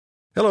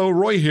Hello,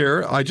 Roy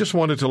here. I just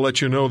wanted to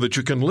let you know that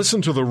you can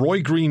listen to The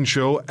Roy Green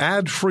Show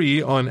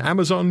ad-free on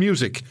Amazon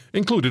Music,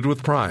 included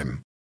with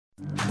Prime.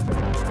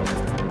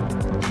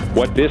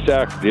 What this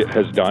act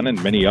has done,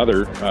 and many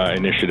other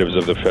initiatives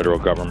of the federal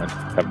government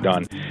have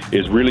done,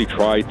 is really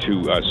try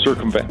to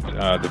circumvent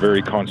the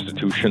very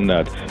Constitution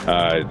that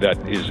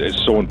is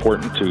so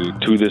important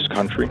to this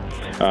country,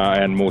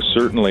 and most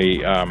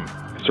certainly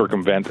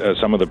circumvent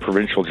some of the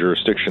provincial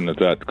jurisdiction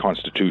that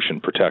Constitution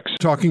protects.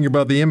 Talking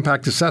about the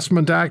Impact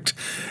Assessment Act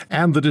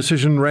and the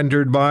decision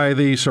rendered by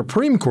the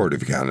Supreme Court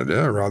of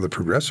Canada, a rather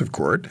progressive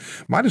court,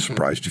 might have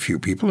surprised a few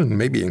people, and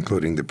maybe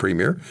including the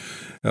Premier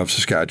of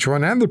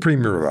Saskatchewan and the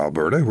Premier of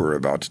Alberta, who we're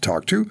about to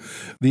talk to.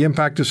 The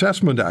Impact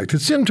Assessment Act.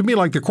 It seemed to me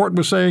like the court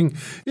was saying,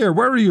 here,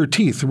 where are your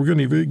teeth? We're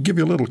going to give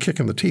you a little kick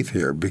in the teeth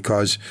here,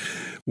 because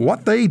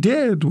what they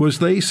did was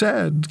they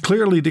said,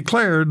 clearly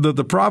declared, that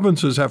the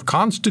provinces have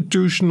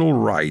constitutional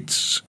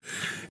rights,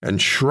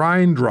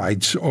 enshrined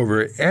rights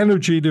over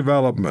energy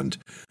development.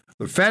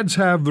 The feds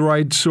have the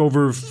rights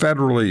over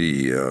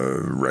federally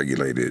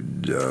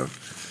regulated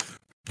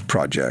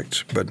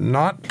projects, but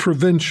not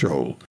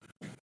provincial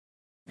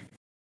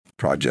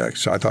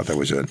projects. I thought that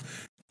was an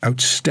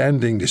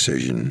outstanding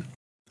decision.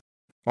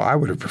 Well, I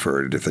would have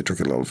preferred it if they took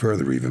it a little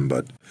further even,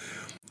 but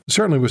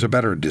certainly was a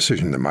better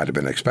decision than might have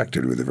been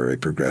expected with a very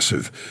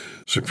progressive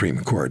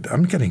Supreme Court.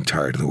 I'm getting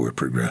tired of the word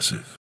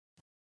progressive.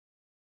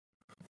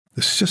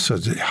 It's just so,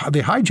 they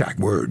hijack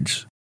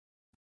words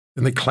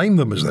and they claim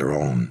them as their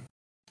own.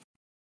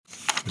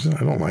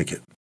 I don't like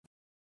it.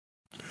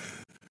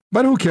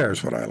 But who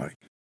cares what I like?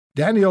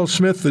 Danielle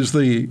Smith is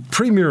the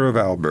Premier of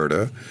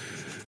Alberta.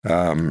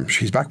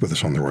 She's back with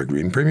us on the Roy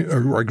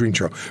Green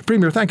Show.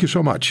 Premier, thank you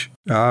so much.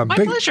 My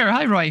pleasure.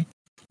 Hi, Roy.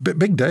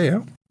 Big day,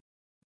 huh?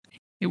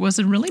 It was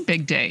a really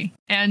big day.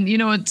 And, you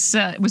know,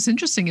 what's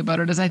interesting about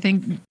it is I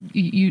think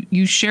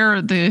you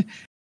share the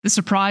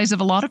surprise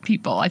of a lot of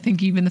people. I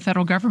think even the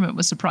federal government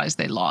was surprised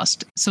they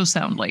lost so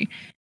soundly.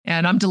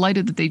 And I'm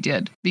delighted that they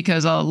did,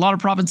 because a lot of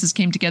provinces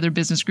came together,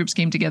 business groups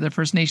came together,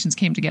 First Nations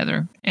came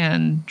together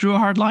and drew a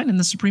hard line, and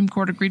the Supreme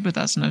Court agreed with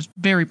us. And I was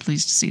very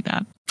pleased to see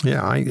that.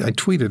 Yeah, I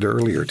tweeted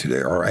earlier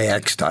today, or I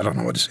X'd, I don't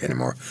know what to say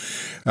anymore.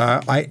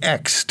 I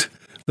X'd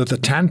that the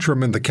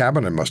tantrum in the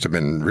cabinet must have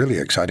been really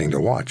exciting to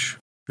watch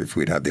if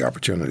we'd had the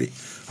opportunity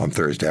on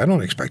Thursday. I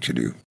don't expect you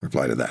to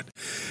reply to that.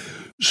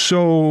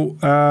 So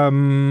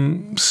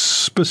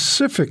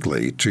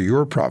specifically to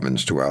your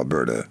province, to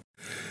Alberta,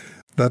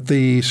 that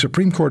the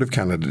Supreme Court of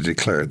Canada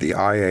declared the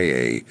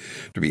IAA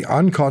to be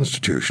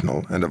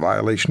unconstitutional and a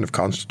violation of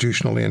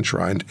constitutionally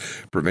enshrined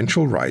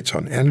provincial rights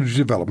on energy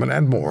development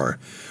and more.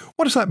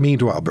 What does that mean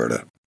to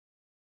Alberta?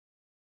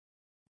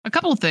 A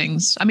couple of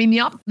things. I mean,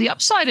 the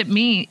upside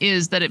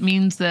is that it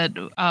means that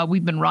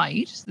we've been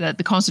right, that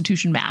the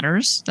Constitution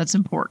matters. That's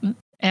important.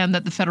 And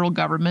that the federal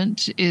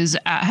government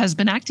has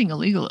been acting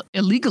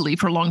illegally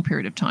for a long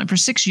period of time, for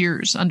 6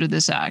 years under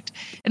this act.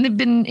 And they've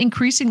been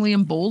increasingly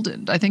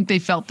emboldened. I think they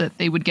felt that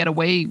they would get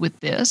away with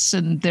this,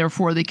 and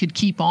therefore they could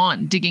keep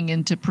on digging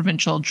into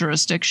provincial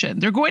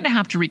jurisdiction. They're going to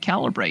have to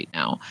recalibrate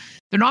now.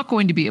 They're not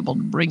going to be able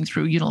to bring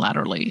through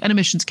unilaterally an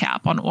emissions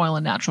cap on oil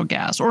and natural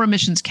gas, or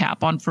emissions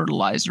cap on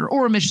fertilizer,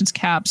 or emissions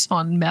caps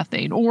on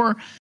methane, or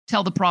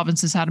tell the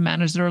provinces how to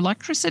manage their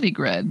electricity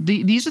grid.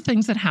 These are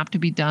things that have to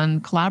be done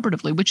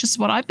collaboratively, which is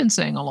what I've been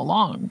saying all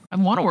along. I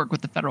want to work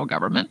with the federal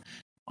government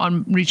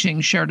on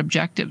reaching shared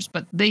objectives,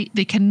 but they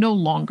can no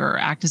longer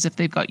act as if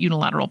they've got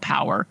unilateral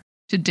power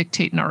to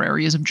dictate in our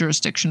areas of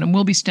jurisdiction. And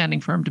we'll be standing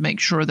firm to make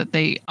sure that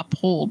they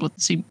uphold what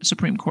the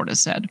Supreme Court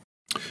has said.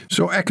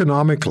 So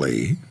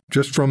economically,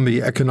 just from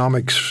the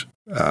economics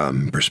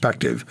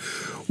perspective,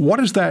 what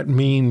does that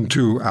mean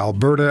to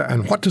Alberta,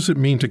 and what does it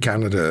mean to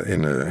Canada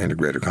in a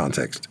greater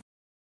context?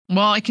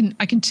 Well, I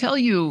can tell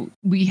you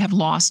we have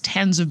lost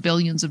tens of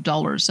billions of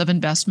dollars of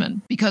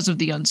investment because of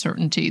the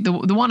uncertainty. The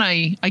one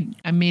I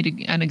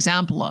made an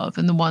example of,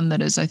 and the one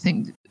that is, I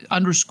think,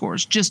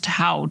 underscores just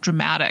how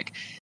dramatic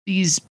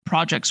these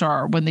projects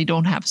are when they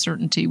don't have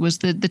certainty, was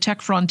the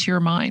Tech Frontier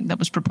mine that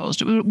was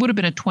proposed. It would have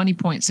been a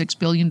 $20.6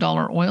 billion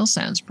oil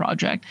sands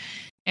project,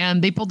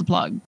 and they pulled the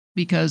plug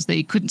because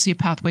they couldn't see a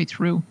pathway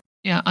through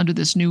under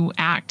this new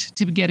act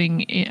to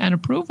getting an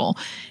approval.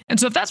 And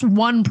so if that's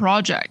one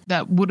project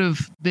that would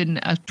have been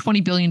a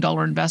 $20 billion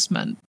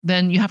investment,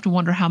 then you have to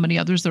wonder how many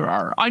others there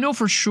are. I know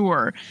for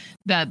sure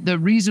that the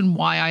reason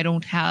why I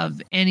don't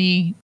have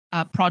any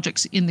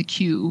projects in the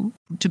queue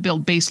to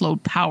build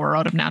baseload power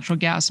out of natural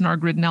gas in our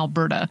grid in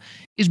Alberta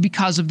is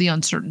because of the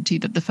uncertainty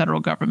that the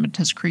federal government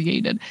has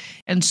created.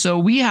 And so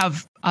we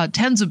have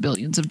tens of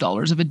billions of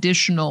dollars of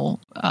additional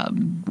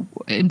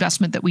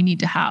investment that we need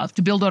to have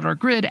to build out our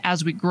grid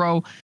as we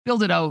grow,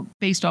 build it out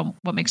based on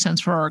what makes sense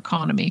for our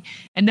economy.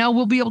 And now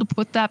we'll be able to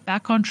put that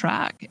back on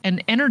track.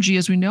 And energy,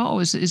 as we know,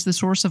 is the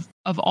source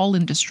of all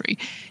industry.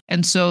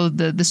 And so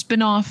the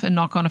spin-off and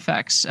knock-on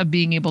effects of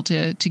being able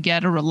to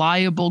get a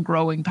reliable,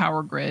 growing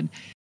power grid,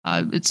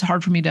 it's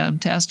hard for me to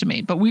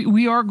estimate. But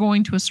we are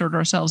going to assert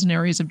ourselves in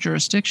areas of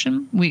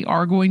jurisdiction. We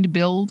are going to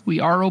build. We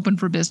are open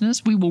for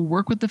business. We will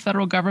work with the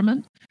federal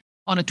government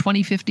on a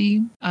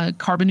 2050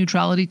 carbon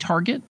neutrality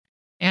target.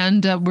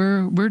 And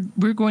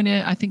we're going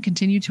to, I think,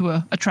 continue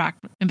to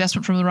attract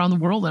investment from around the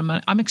world.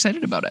 And I'm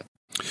excited about it.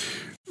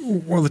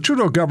 Well, the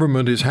Trudeau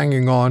government is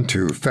hanging on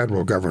to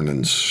federal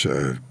governance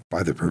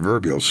by the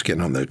proverbial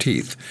skin on their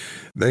teeth.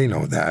 They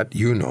know that.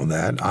 You know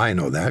that. I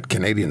know that.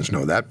 Canadians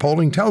know that.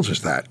 Polling tells us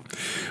that.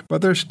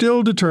 But they're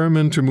still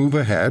determined to move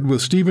ahead,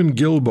 with Stephen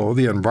Guilbeault,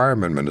 the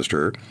Environment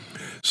Minister,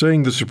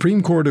 saying the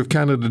Supreme Court of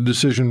Canada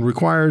decision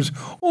requires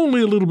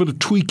only a little bit of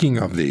tweaking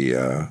of the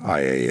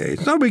IAA.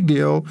 It's not a big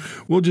deal.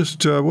 We'll just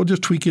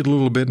tweak it a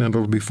little bit and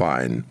it'll be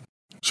fine.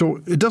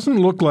 So it doesn't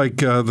look like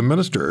the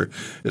minister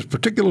is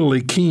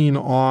particularly keen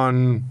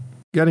on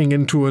getting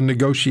into a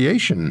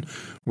negotiation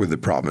with the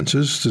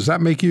provinces. Does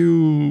that make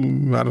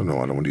you, I don't know,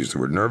 I don't want to use the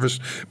word nervous,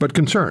 but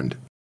concerned?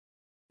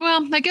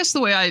 Well, I guess the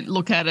way I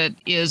look at it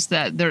is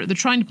that they're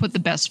trying to put the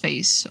best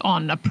face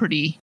on a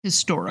pretty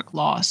historic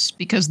loss,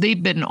 because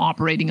they've been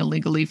operating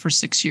illegally for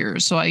 6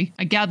 years. So I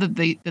gather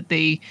that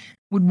they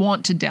would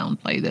want to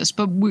downplay this,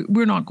 but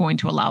we're not going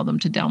to allow them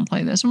to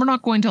downplay this. And we're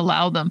not going to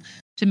allow them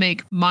to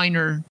make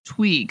minor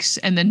tweaks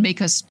and then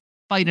make us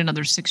fight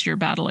another 6-year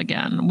battle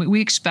again.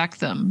 We expect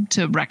them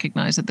to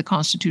recognize that the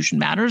Constitution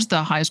matters.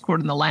 The highest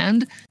court in the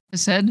land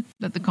has said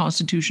that the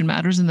Constitution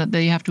matters and that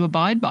they have to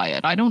abide by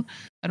it. I don't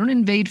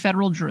invade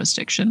federal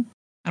jurisdiction.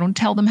 I don't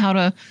tell them how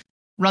to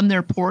run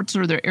their ports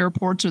or their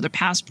airports or their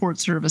passport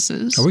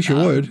services. I wish you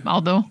would.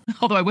 Although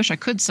I wish I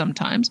could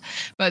sometimes.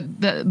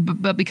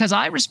 But because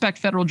I respect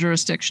federal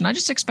jurisdiction, I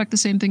just expect the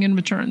same thing in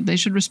return. They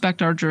should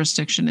respect our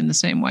jurisdiction in the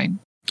same way.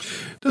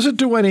 Does it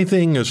do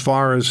anything as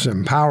far as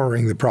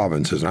empowering the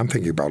provinces? And I'm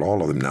thinking about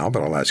all of them now,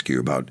 but I'll ask you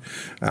about,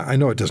 I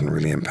know it doesn't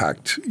really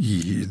impact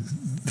the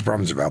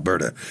province of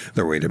Alberta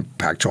the way it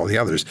impacts all the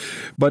others,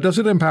 but does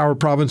it empower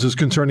provinces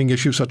concerning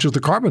issues such as the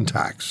carbon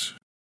tax?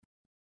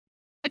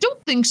 I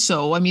don't think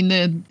so. I mean,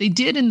 they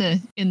did in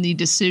the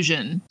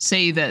decision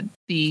say that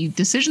the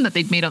decision that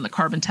they'd made on the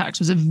carbon tax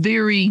was a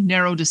very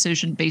narrow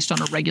decision based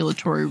on a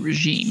regulatory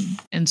regime.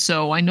 And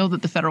so I know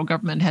that the federal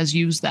government has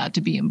used that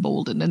to be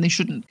emboldened, and they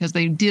shouldn't, because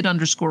they did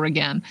underscore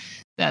again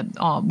that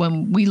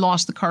when we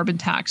lost the carbon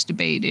tax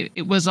debate,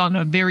 it was on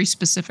a very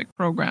specific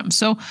program.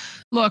 So,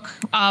 look,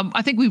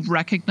 I think we've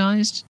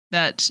recognized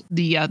that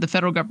the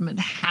federal government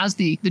has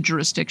the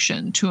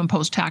jurisdiction to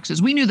impose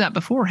taxes. We knew that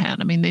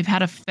beforehand. I mean, they've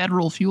had a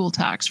federal fuel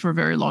tax for a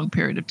very long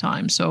period of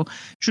time. So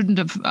shouldn't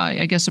have,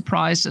 I guess,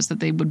 surprised us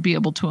that they would be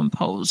able to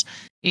impose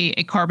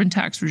a carbon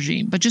tax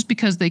regime. But just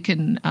because they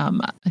can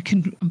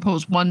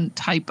impose one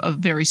type of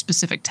very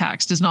specific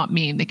tax does not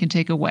mean they can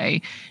take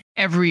away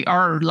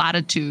our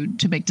latitude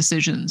to make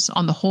decisions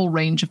on the whole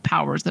range of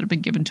powers that have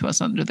been given to us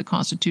under the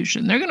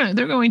Constitution. They're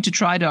going to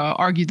try to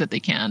argue that they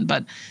can,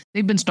 but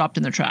they've been stopped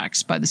in their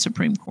tracks by the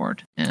Supreme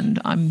Court.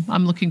 And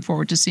I'm looking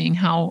forward to seeing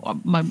how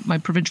my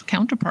provincial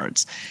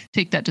counterparts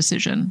take that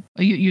decision.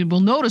 You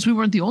will notice we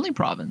weren't the only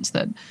province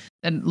that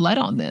led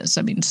on this.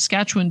 I mean,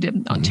 Saskatchewan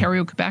did,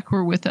 Ontario, Quebec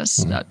were with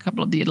us. A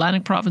couple of the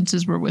Atlantic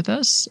provinces were with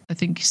us. I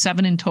think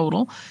 7 in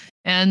total.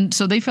 And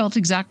so they felt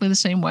exactly the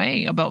same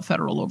way about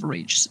federal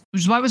overreach,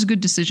 which is why it was a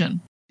good decision,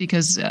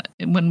 because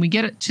when we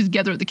get it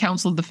together at the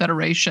Council of the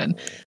Federation,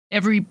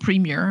 every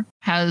premier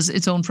has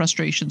its own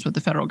frustrations with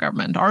the federal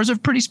government. Ours are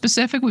pretty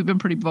specific. We've been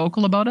pretty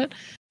vocal about it.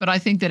 But I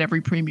think that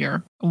every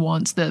premier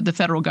wants the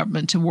federal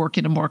government to work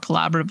in a more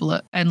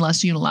collaborative and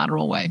less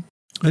unilateral way.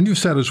 And you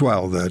said as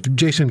well that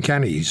Jason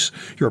Kenney's,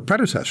 your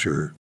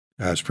predecessor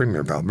as Premier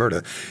of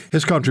Alberta,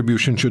 his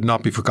contribution should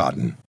not be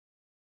forgotten.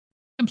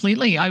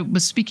 Completely. I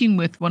was speaking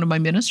with one of my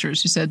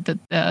ministers who said that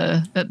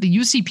the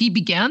UCP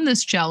began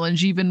this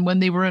challenge even when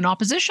they were in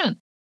opposition,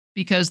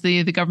 because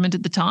the government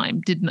at the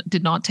time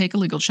did not take a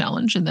legal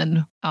challenge, and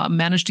then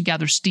managed to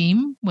gather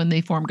steam when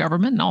they formed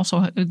government. And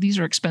also, these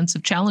are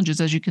expensive challenges,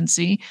 as you can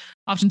see.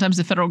 Oftentimes,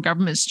 the federal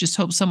government just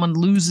hopes someone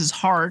loses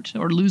heart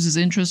or loses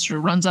interest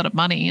or runs out of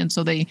money, and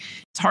so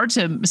it's hard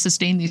to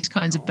sustain these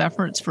kinds of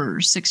efforts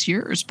for 6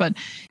 years. But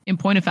in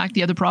point of fact,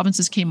 the other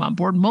provinces came on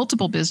board.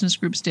 Multiple business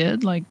groups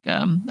did, like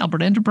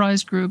Alberta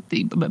Enterprise Group,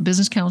 the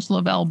Business Council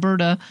of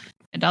Alberta,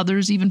 and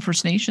others, even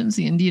First Nations,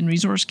 the Indian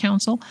Resource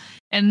Council.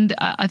 And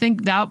I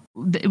think that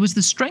it was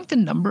the strength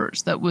in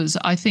numbers that was,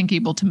 I think,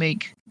 able to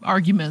make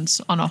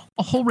arguments on a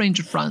whole range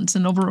of fronts.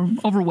 And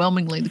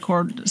overwhelmingly, the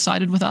court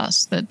sided with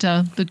us that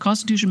the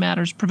Constitution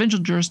matters, provincial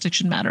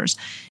jurisdiction matters,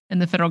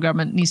 and the federal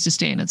government needs to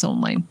stay in its own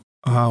lane.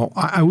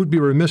 I would be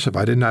remiss if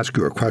I didn't ask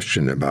you a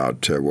question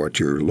about what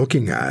you're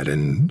looking at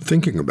and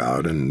thinking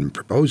about and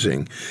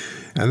proposing,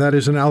 and that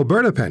is an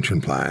Alberta pension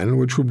plan,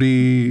 which would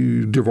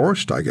be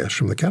divorced, I guess,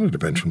 from the Canada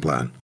pension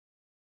plan.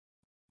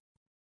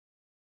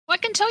 Well, I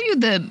can tell you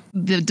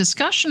the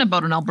discussion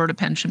about an Alberta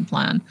pension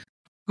plan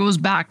goes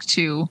back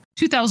to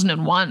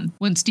 2001,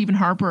 when Stephen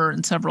Harper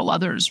and several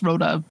others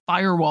wrote a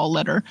firewall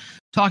letter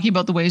talking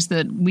about the ways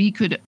that we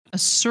could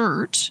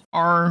assert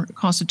our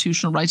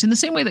constitutional rights in the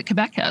same way that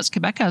Quebec has.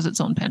 Quebec has its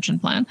own pension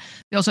plan.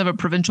 They also have a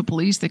provincial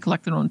police. They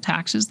collect their own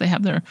taxes. They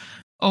have their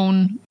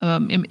own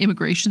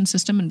immigration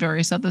system and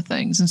various other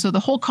things. And so the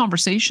whole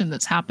conversation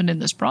that's happened in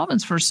this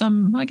province for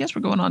I guess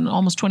we're going on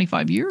almost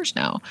 25 years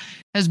now,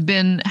 has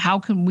been how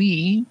can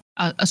we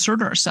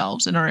assert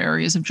ourselves in our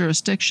areas of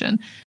jurisdiction.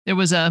 There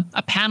was a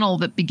panel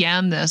that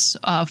began this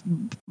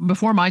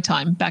before my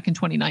time back in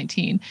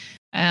 2019.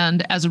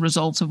 And as a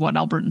result of what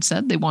Albertans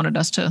said, they wanted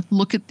us to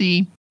look at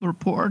the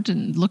report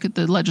and look at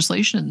the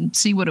legislation and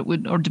see what it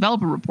would, or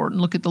develop a report and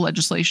look at the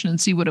legislation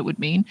and see what it would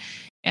mean.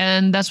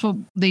 And that's what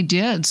they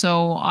did.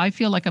 So I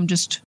feel like I'm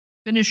just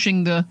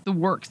finishing the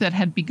work that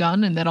had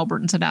begun and that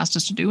Albertans had asked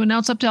us to do. And now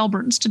it's up to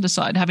Albertans to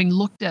decide, having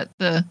looked at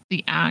the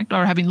act,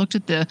 or having looked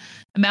at the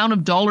amount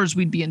of dollars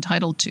we'd be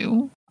entitled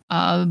to,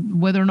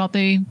 whether or not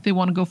they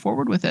want to go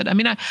forward with it. I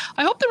mean, I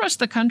hope the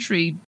rest of the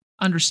country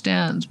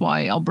understands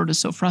why Alberta is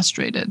so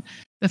frustrated.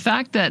 The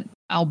fact that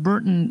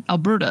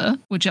Alberta,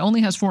 which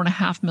only has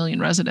 4.5 million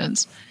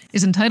residents,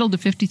 is entitled to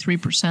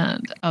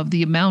 53% of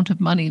the amount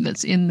of money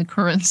that's in the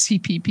current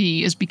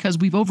CPP is because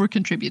we've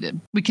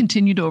overcontributed. We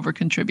continue to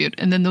overcontribute.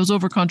 And then those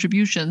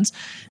overcontributions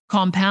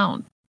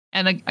compound.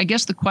 And I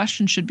guess the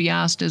question should be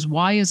asked is,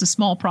 why is a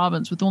small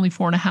province with only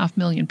 4.5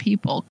 million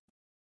people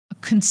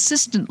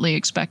consistently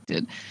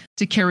expected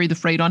to carry the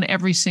freight on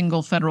every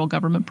single federal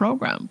government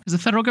program? Because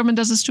the federal government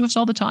does this to us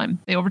all the time.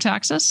 They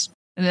overtax us,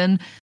 and then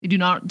they do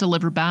not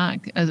deliver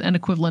back an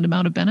equivalent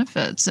amount of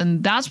benefits.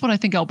 And that's what I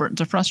think Albertans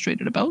are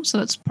frustrated about. So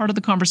that's part of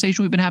the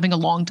conversation we've been having a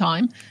long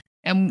time.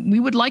 And we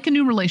would like a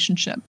new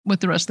relationship with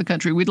the rest of the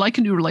country. We'd like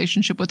a new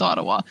relationship with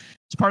Ottawa.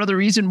 It's part of the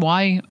reason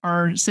why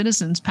our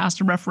citizens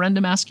passed a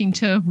referendum asking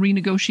to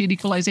renegotiate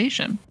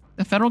equalization.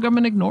 The federal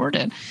government ignored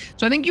it.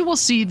 So I think you will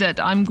see that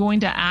I'm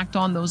going to act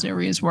on those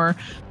areas where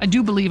I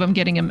do believe I'm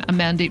getting a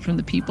mandate from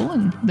the people.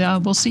 And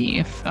we'll see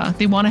if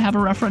they want to have a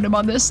referendum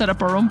on this, set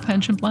up our own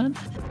pension plan,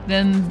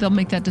 then they'll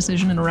make that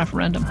decision in a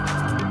referendum.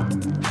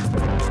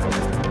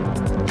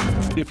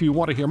 If you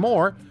want to hear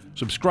more,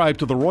 subscribe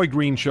to The Roy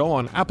Green Show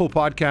on Apple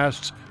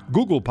Podcasts,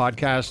 Google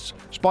Podcasts,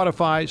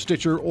 Spotify,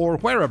 Stitcher, or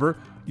wherever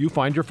you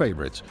find your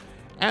favorites.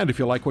 And if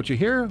you like what you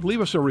hear, leave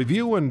us a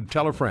review and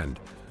tell a friend.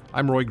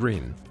 I'm Roy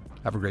Green.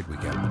 Have a great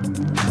weekend.